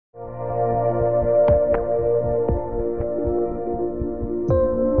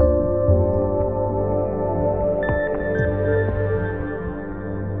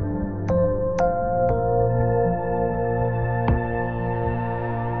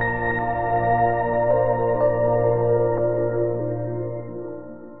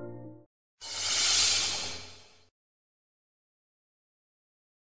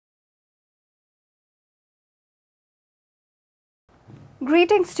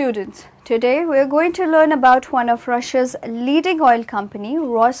Greetings students. Today we are going to learn about one of Russia's leading oil company,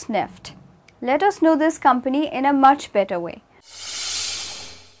 Rosneft. Let us know this company in a much better way.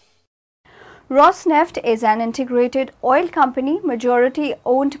 Rosneft is an integrated oil company majority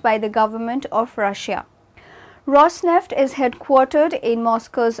owned by the government of Russia. Rosneft is headquartered in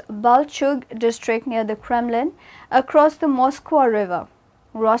Moscow's Balchug district near the Kremlin, across the Moskva River.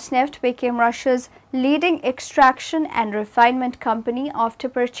 Rosneft became Russia's leading extraction and refinement company after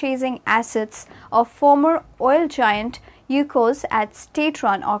purchasing assets of former oil giant Yukos at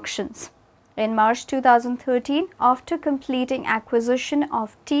state-run auctions. In March 2013, after completing acquisition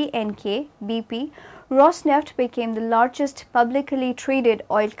of TNK BP, Rosneft became the largest publicly traded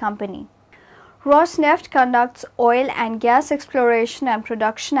oil company. Rosneft conducts oil and gas exploration and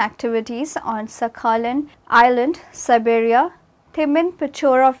production activities on Sakhalin Island, Siberia,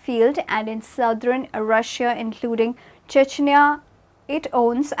 Timin-Pechora field and in southern Russia including Chechnya. It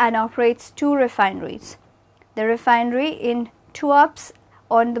owns and operates two refineries. The refinery in Tuapse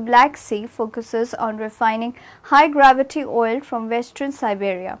on the Black Sea focuses on refining high-gravity oil from western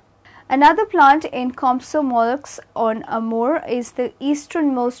Siberia. Another plant in Komsomolsk on Amur is the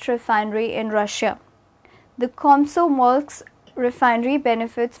easternmost refinery in Russia. The Komsomolsk refinery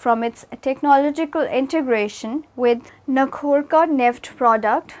benefits from its technological integration with Nakhorka Neft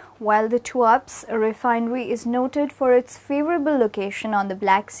product, while the Tuapse refinery is noted for its favorable location on the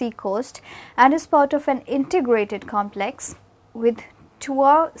Black Sea coast and is part of an integrated complex with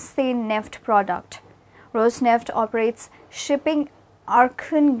Tuapse Neft product. Rosneft operates shipping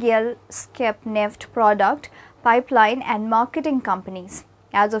Arkhangelsk Neft product, pipeline and marketing companies.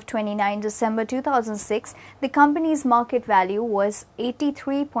 As of 29 December 2006, the company's market value was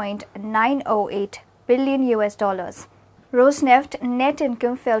 $83.908 billion. Rosneft net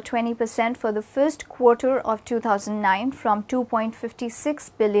income fell 20% for the first quarter of 2009 from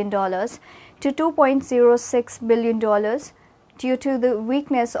 $2.56 billion to $2.06 billion due to the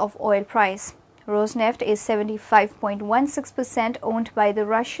weakness of oil price. Rosneft is 75.16% owned by the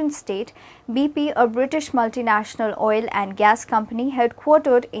Russian state BP, a British multinational oil and gas company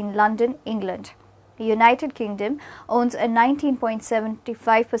headquartered in London, England. The United Kingdom owns a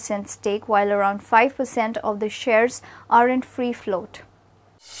 19.75% stake, while around 5% of the shares are in free float.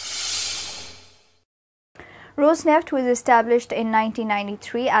 Rosneft was established in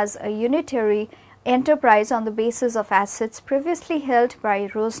 1993 as a unitary enterprise on the basis of assets previously held by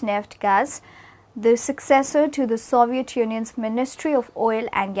Rosneft Gas, the successor to the Soviet Union's Ministry of Oil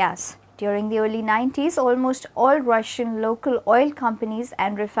and Gas. During the early 90s, almost all Russian local oil companies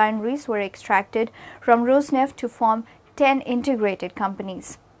and refineries were extracted from Rosneft to form 10 integrated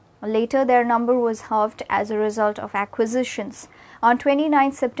companies. Later, their number was halved as a result of acquisitions. On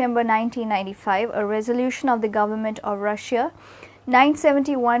 29 September 1995, a resolution of the government of Russia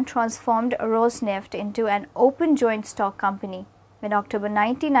 971 transformed Rosneft into an open joint stock company. In October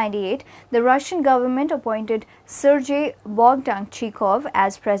 1998, the Russian government appointed Sergei Bogdanchikov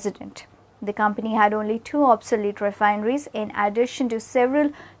as president. The company had only two obsolete refineries in addition to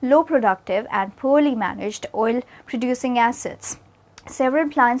several low-productive and poorly managed oil-producing assets. Several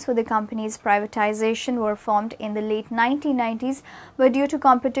plans for the company's privatization were formed in the late 1990s, but due to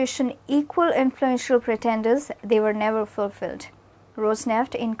competition equal influential pretenders, they were never fulfilled.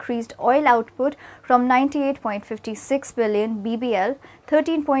 Rosneft increased oil output from 98.56 billion BBL,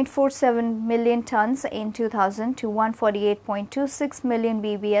 13.47 million tons in 2000 to 148.26 million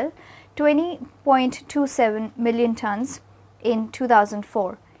BBL, 20.27 million tons in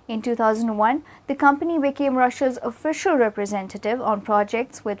 2004. In 2001, the company became Russia's official representative on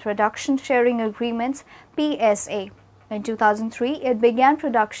projects with production sharing agreements (PSA). In 2003, it began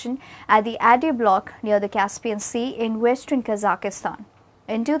production at the Ade block near the Caspian Sea in western Kazakhstan.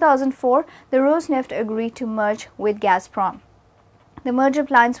 In 2004, the Rosneft agreed to merge with Gazprom. The merger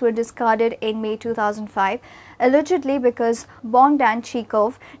plans were discarded in May 2005, allegedly because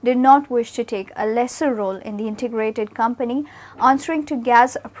Bogdanchikov did not wish to take a lesser role in the integrated company, answering to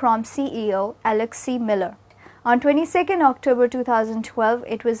Gazprom CEO Alexei Miller. On 22 October 2012,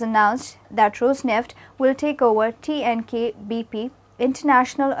 it was announced that Rosneft will take over TNK BP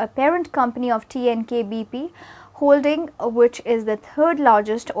International, a parent company of TNK BP Holding, which is the third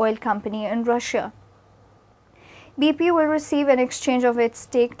largest oil company in Russia. BP will receive in exchange of its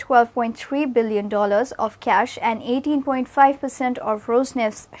stake $12.3 billion of cash and 18.5% of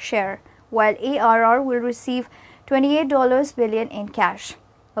Rosneft's share, while ARR will receive $28 billion in cash.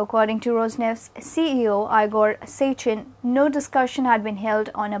 According to Rosneft's CEO Igor Sechin, no discussion had been held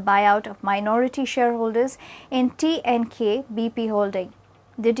on a buyout of minority shareholders in TNK BP Holding.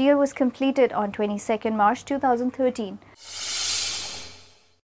 The deal was completed on 22 March 2013.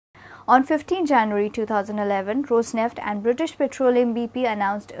 On 15 January 2011, Rosneft and British Petroleum BP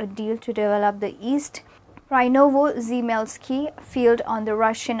announced a deal to develop the East Prinovo-Zemelsky field on the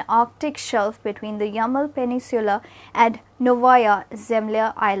Russian Arctic shelf between the Yamal Peninsula and Novaya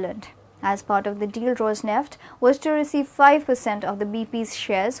Zemlya Island. As part of the deal, Rosneft was to receive 5% of the BP's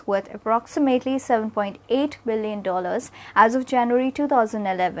shares worth approximately $7.8 billion as of January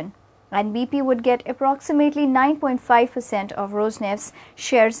 2011, and BP would get approximately 9.5% of Rosneft's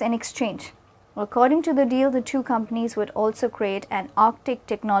shares in exchange. According to the deal, the two companies would also create an Arctic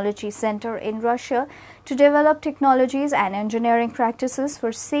Technology Center in Russia to develop technologies and engineering practices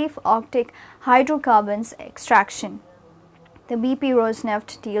for safe Arctic hydrocarbons extraction. The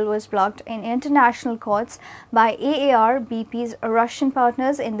BP-Rosneft deal was blocked in international courts by AAR, BP's Russian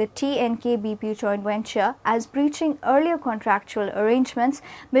partners in the TNK-BP joint venture, as breaching earlier contractual arrangements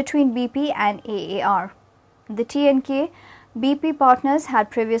between BP and AAR. The TNK-BP partners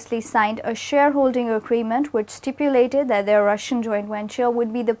had previously signed a shareholding agreement which stipulated that their Russian joint venture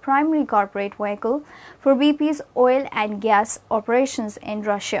would be the primary corporate vehicle for BP's oil and gas operations in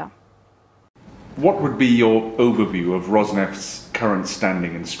Russia. What would be your overview of Rosneft's current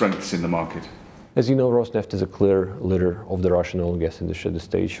standing and strengths in the market? As you know, Rosneft is a clear leader of the Russian oil and gas industry at this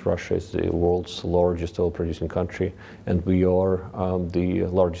stage. Russia is the world's largest oil-producing country, and we are the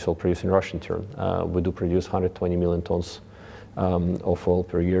largest oil producer in Russian turn. We do produce 120 million tons of oil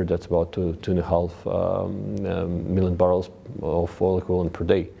per year. That's about 2.5 million barrels of oil equivalent per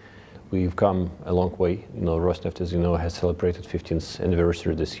day. We've come a long way. Rosneft, as you know, has celebrated 15th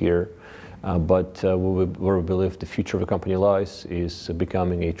anniversary this year. But where we believe the future of the company lies is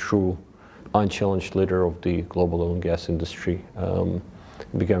becoming a true, unchallenged leader of the global oil and gas industry,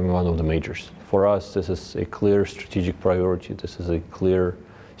 becoming one of the majors. For us, this is a clear strategic priority. This is a clear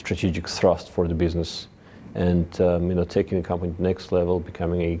strategic thrust for the business. And taking the company to the next level,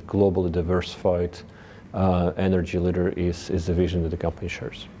 becoming a globally diversified energy leader is the vision that the company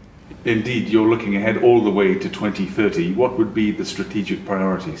shares. Indeed, you're looking ahead all the way to 2030. What would be the strategic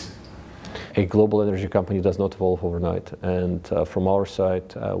priorities? A global energy company does not evolve overnight, and from our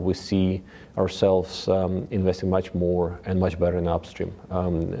side, we see ourselves investing much more and much better in upstream,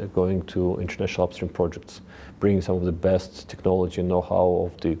 going to international upstream projects, bringing some of the best technology and know-how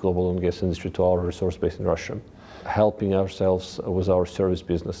of the global oil and gas industry to our resource base in Russia, helping ourselves with our service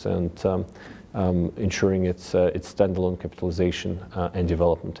business and ensuring its standalone capitalization and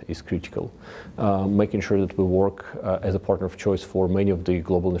development is critical. Making sure that we work as a partner of choice for many of the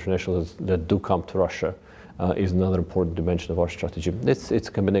global internationals that do come to Russia is another important dimension of our strategy. It's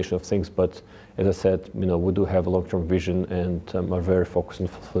a combination of things, but as I said, we do have a long-term vision and are very focused on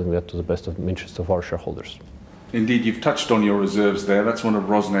fulfilling that to the best of the interest of our shareholders. Indeed, you've touched on your reserves there. That's one of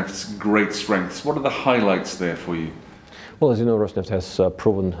Rosneft's great strengths. What are the highlights there for you? Well, as you know, Rosneft has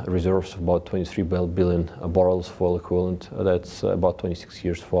proven reserves of about 23 billion barrels of oil equivalent. That's about 26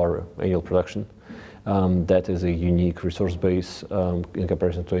 years for our annual production. That is a unique resource base in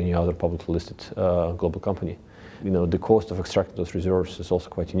comparison to any other publicly listed global company. The cost of extracting those reserves is also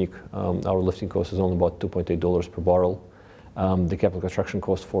quite unique. Our lifting cost is only about $2.8 per barrel. The capital construction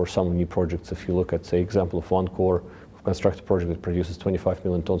cost for some new projects, if you look at, say, example of OneCore, we've constructed a project that produces 25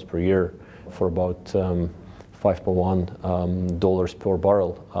 million tons per year for about $5.1 per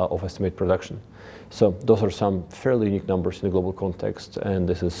barrel of estimated production. So those are some fairly unique numbers in the global context, and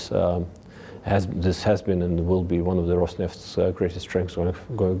this has been and will be one of the Rosneft's greatest strengths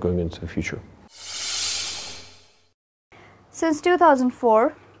going into the future. Since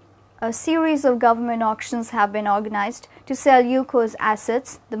 2004, a series of government auctions have been organized to sell UCO's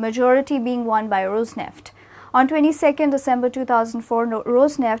assets, the majority being won by Rosneft. On 22 December 2004,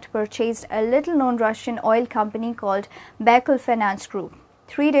 Rosneft purchased a little-known Russian oil company called Baikal Finance Group.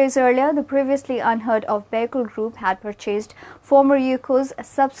 3 days earlier, the previously unheard-of Baikal Group had purchased former UCO's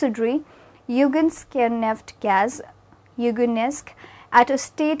subsidiary Yugunskneft Yugunsk at a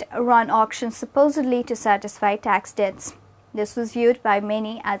state-run auction supposedly to satisfy tax debts. This was viewed by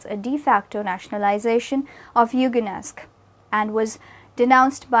many as a de facto nationalization of Yugunsk and was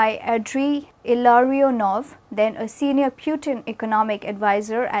denounced by Andriy Illarionov, then a senior Putin economic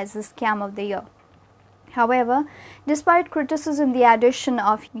advisor, as the scam of the year. However, despite criticism, the addition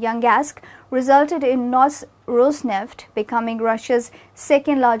of Yugunsk resulted in Rosneft becoming Russia's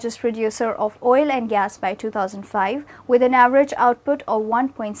second-largest producer of oil and gas by 2005, with an average output of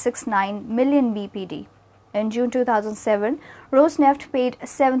 1.69 million BPD. In June 2007, Rosneft paid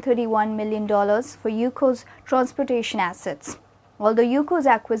 $731 million for UCO's transportation assets. Although UCO's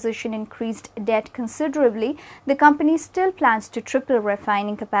acquisition increased debt considerably, the company still plans to triple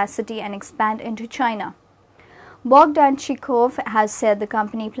refining capacity and expand into China. Bogdanchikov has said the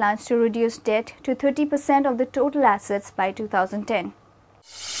company plans to reduce debt to 30% of the total assets by 2010.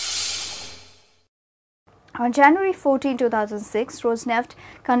 On January 14, 2006, Rosneft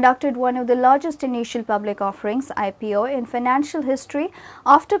conducted one of the largest initial public offerings (IPO) in financial history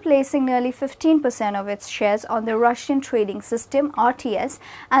after placing nearly 15% of its shares on the Russian trading system (RTS)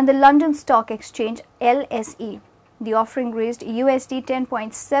 and the London Stock Exchange (LSE). The offering raised USD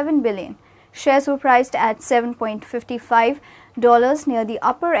 10.7 billion. Shares were priced at $7.55 near the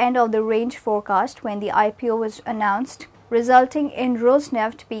upper end of the range forecast when the IPO was announced, resulting in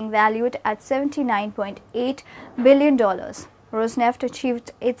Rosneft being valued at $79.8 billion. Rosneft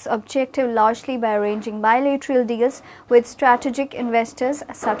achieved its objective largely by arranging bilateral deals with strategic investors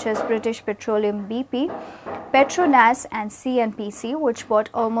such as British Petroleum BP, Petronas and CNPC, which bought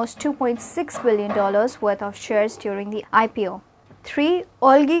almost $2.6 billion worth of shares during the IPO. Three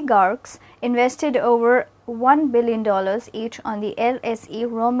oligarchs invested over $1 billion each on the LSE: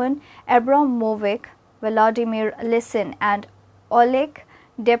 Roman Abramovich, Vladimir Lysin and Oleg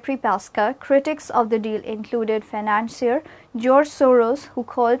Deripaska. Critics of the deal included financier George Soros, who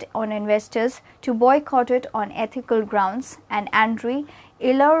called on investors to boycott it on ethical grounds, and Andrei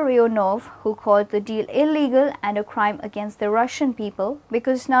Illarionov, who called the deal illegal and a crime against the Russian people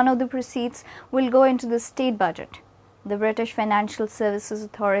because none of the proceeds will go into the state budget. The British Financial Services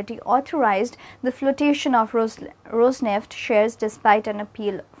Authority authorized the flotation of Rosneft shares despite an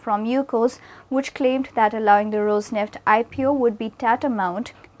appeal from UCOS, which claimed that allowing the Rosneft IPO would be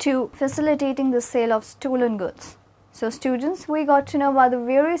tantamount to facilitating the sale of stolen goods. So students, we got to know about the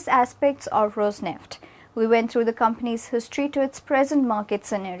various aspects of Rosneft. We went through the company's history to its present market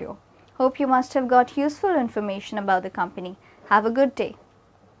scenario. Hope you must have got useful information about the company. Have a good day.